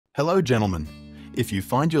Hello, gentlemen. If you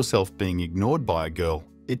find yourself being ignored by a girl,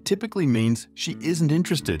 it typically means she isn't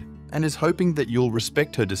interested and is hoping that you'll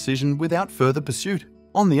respect her decision without further pursuit.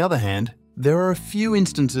 On the other hand, there are a few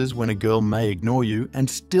instances when a girl may ignore you and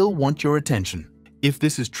still want your attention. If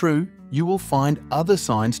this is true, you will find other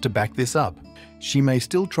signs to back this up. She may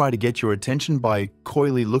still try to get your attention by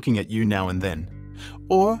coyly looking at you now and then.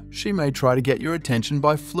 Or she may try to get your attention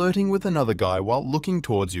by flirting with another guy while looking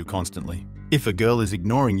towards you constantly. If a girl is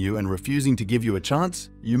ignoring you and refusing to give you a chance,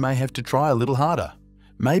 you may have to try a little harder.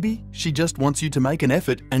 Maybe she just wants you to make an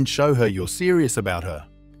effort and show her you're serious about her.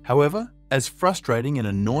 However, as frustrating and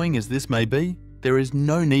annoying as this may be, there is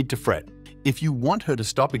no need to fret. If you want her to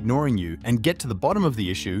stop ignoring you and get to the bottom of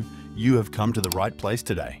the issue, you have come to the right place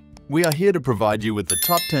today. We are here to provide you with the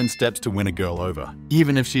top 10 steps to win a girl over,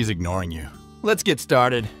 even if she's ignoring you. Let's get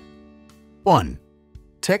started. 1.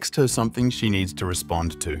 Text her something she needs to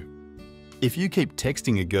respond to. If you keep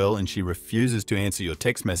texting a girl and she refuses to answer your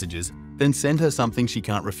text messages, then send her something she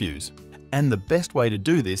can't refuse. And the best way to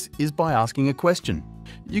do this is by asking a question.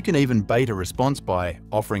 You can even bait a response by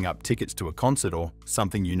offering up tickets to a concert or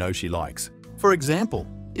something you know she likes. For example,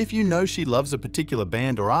 if you know she loves a particular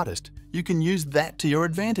band or artist, you can use that to your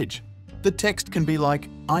advantage. The text can be like,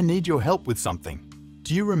 "I need your help with something.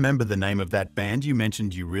 Do you remember the name of that band you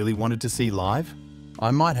mentioned you really wanted to see live? I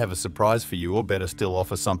might have a surprise for you, or better still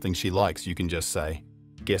offer something she likes." You can just say,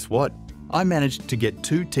 "Guess what? I managed to get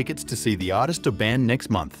 2 tickets to see the artist or band next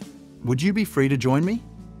month. Would you be free to join me?"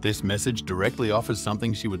 This message directly offers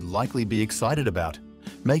something she would likely be excited about,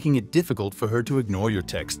 making it difficult for her to ignore your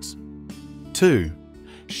texts. 2.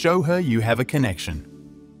 Show her you have a connection.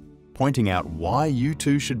 Pointing out why you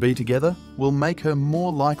two should be together will make her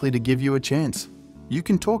more likely to give you a chance. You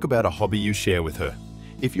can talk about a hobby you share with her.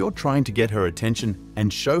 If you're trying to get her attention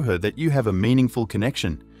and show her that you have a meaningful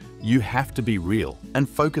connection, you have to be real and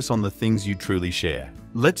focus on the things you truly share.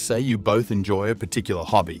 Let's say you both enjoy a particular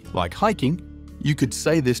hobby, like hiking. You could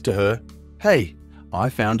say this to her, "Hey, I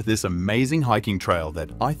found this amazing hiking trail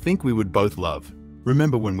that I think we would both love.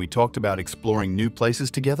 Remember when we talked about exploring new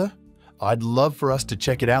places together? I'd love for us to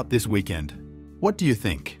check it out this weekend. What do you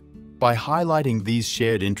think?" By highlighting these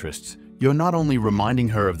shared interests, you're not only reminding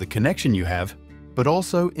her of the connection you have, but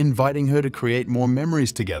also inviting her to create more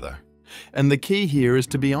memories together. And the key here is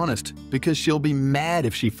to be honest, because she'll be mad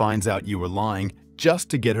if she finds out you were lying just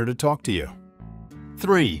to get her to talk to you.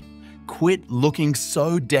 3. Quit looking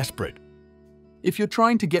so desperate. If you're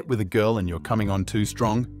trying to get with a girl and you're coming on too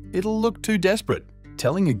strong, it'll look too desperate.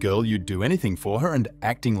 Telling a girl you'd do anything for her and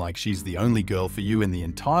acting like she's the only girl for you in the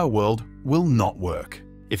entire world will not work.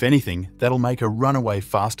 If anything, that'll make her run away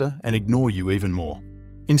faster and ignore you even more.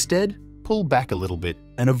 Instead, pull back a little bit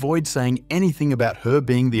and avoid saying anything about her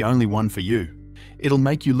being the only one for you. It'll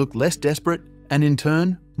make you look less desperate and in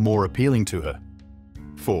turn, more appealing to her.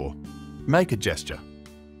 4. Make a gesture.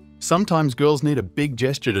 Sometimes girls need a big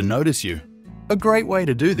gesture to notice you. A great way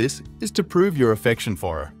to do this is to prove your affection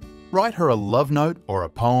for her. Write her a love note or a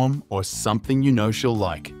poem or something you know she'll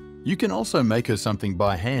like. You can also make her something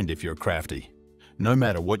by hand if you're crafty. No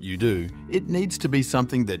matter what you do, it needs to be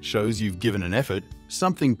something that shows you've given an effort,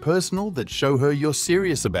 something personal that shows her you're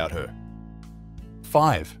serious about her.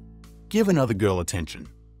 5. Give another girl attention.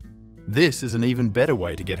 This is an even better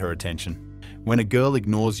way to get her attention. When a girl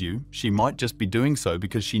ignores you, she might just be doing so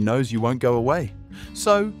because she knows you won't go away.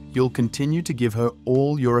 So you'll continue to give her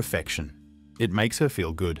all your affection. It makes her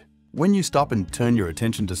feel good. When you stop and turn your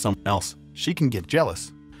attention to someone else, she can get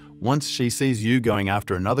jealous. Once she sees you going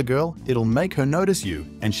after another girl, it'll make her notice you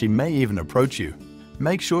and she may even approach you.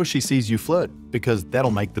 Make sure she sees you flirt because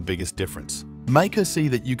that'll make the biggest difference. Make her see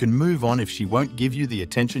that you can move on if she won't give you the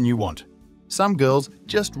attention you want. Some girls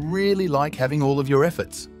just really like having all of your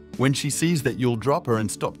efforts. When she sees that you'll drop her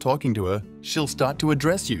and stop talking to her, she'll start to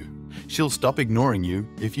address you. She'll stop ignoring you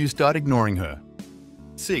if you start ignoring her.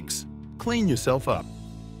 6. Clean yourself up.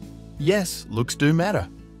 Yes, looks do matter.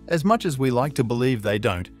 As much as we like to believe they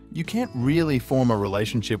don't, you can't really form a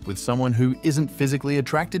relationship with someone who isn't physically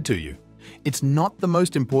attracted to you. It's not the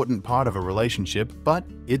most important part of a relationship, but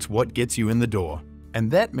it's what gets you in the door.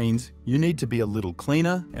 And that means you need to be a little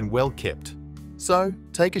cleaner and well kept. So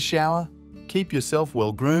take a shower, keep yourself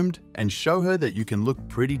well groomed, and show her that you can look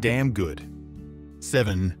pretty damn good.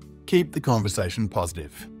 7. Keep the conversation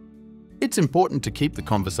positive. It's important to keep the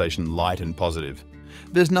conversation light and positive.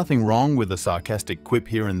 There's nothing wrong with a sarcastic quip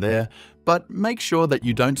here and there, but make sure that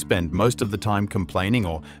you don't spend most of the time complaining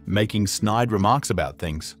or making snide remarks about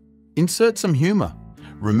things. Insert some humor.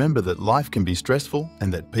 Remember that life can be stressful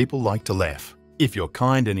and that people like to laugh. If you're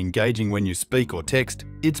kind and engaging when you speak or text,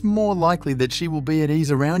 it's more likely that she will be at ease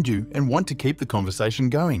around you and want to keep the conversation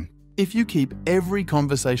going. If you keep every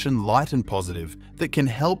conversation light and positive, that can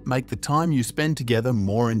help make the time you spend together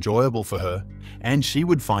more enjoyable for her, and she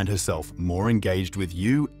would find herself more engaged with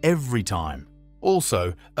you every time.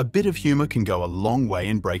 Also, a bit of humor can go a long way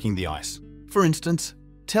in breaking the ice. For instance,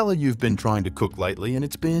 tell her you've been trying to cook lately and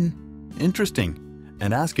it's been interesting,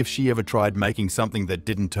 and ask if she ever tried making something that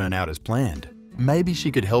didn't turn out as planned. Maybe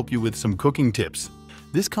she could help you with some cooking tips.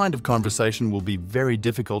 This kind of conversation will be very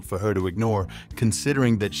difficult for her to ignore,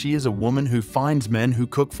 considering that she is a woman who finds men who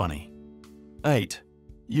cook funny. 8.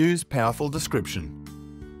 Use powerful description.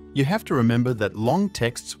 You have to remember that long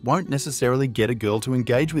texts won't necessarily get a girl to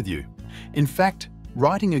engage with you. In fact,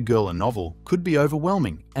 writing a girl a novel could be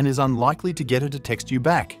overwhelming and is unlikely to get her to text you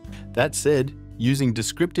back. That said, using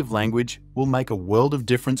descriptive language will make a world of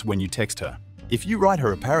difference when you text her. If you write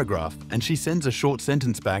her a paragraph and she sends a short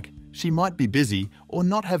sentence back, she might be busy or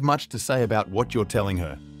not have much to say about what you're telling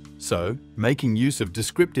her. So, making use of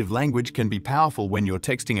descriptive language can be powerful when you're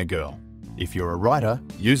texting a girl. If you're a writer,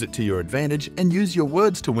 use it to your advantage and use your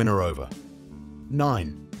words to win her over.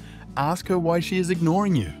 9. Ask her why she is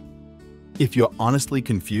ignoring you. If you're honestly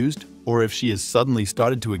confused, or if she has suddenly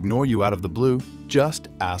started to ignore you out of the blue, just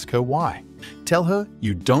ask her why. Tell her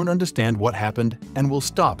you don't understand what happened and will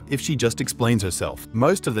stop if she just explains herself.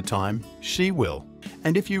 Most of the time, she will.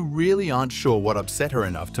 And if you really aren't sure what upset her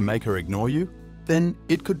enough to make her ignore you, then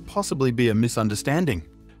it could possibly be a misunderstanding.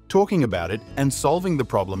 Talking about it and solving the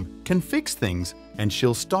problem can fix things, and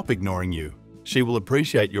she'll stop ignoring you. She will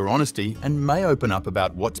appreciate your honesty and may open up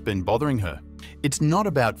about what's been bothering her. It's not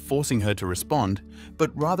about forcing her to respond,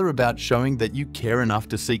 but rather about showing that you care enough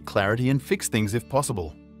to seek clarity and fix things if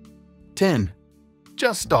possible. 10.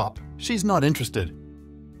 Just stop. She's not interested.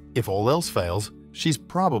 If all else fails, she's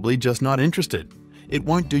probably just not interested. It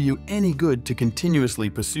won't do you any good to continuously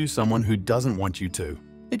pursue someone who doesn't want you to.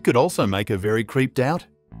 It could also make her very creeped out.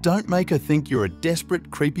 Don't make her think you're a desperate,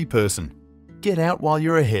 creepy person. Get out while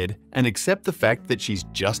you're ahead and accept the fact that she's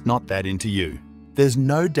just not that into you. There's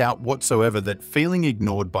no doubt whatsoever that feeling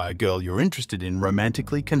ignored by a girl you're interested in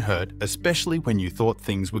romantically can hurt, especially when you thought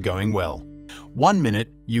things were going well. One minute,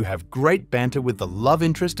 you have great banter with the love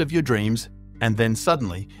interest of your dreams, and then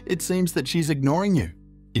suddenly, it seems that she's ignoring you.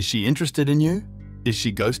 Is she interested in you? Is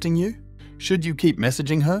she ghosting you? Should you keep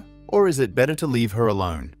messaging her, or is it better to leave her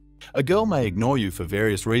alone? A girl may ignore you for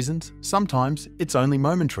various reasons. Sometimes it's only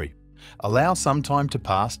momentary. Allow some time to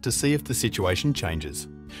pass to see if the situation changes.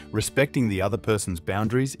 Respecting the other person's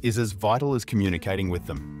boundaries is as vital as communicating with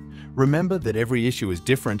them. Remember that every issue is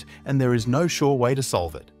different and there is no sure way to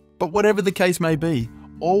solve it. But whatever the case may be,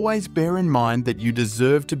 always bear in mind that you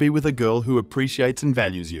deserve to be with a girl who appreciates and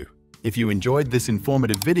values you. If you enjoyed this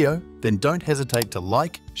informative video, then don't hesitate to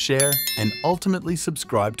like, share, and ultimately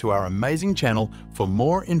subscribe to our amazing channel for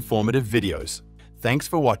more informative videos. Thanks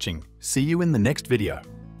for watching. See you in the next video.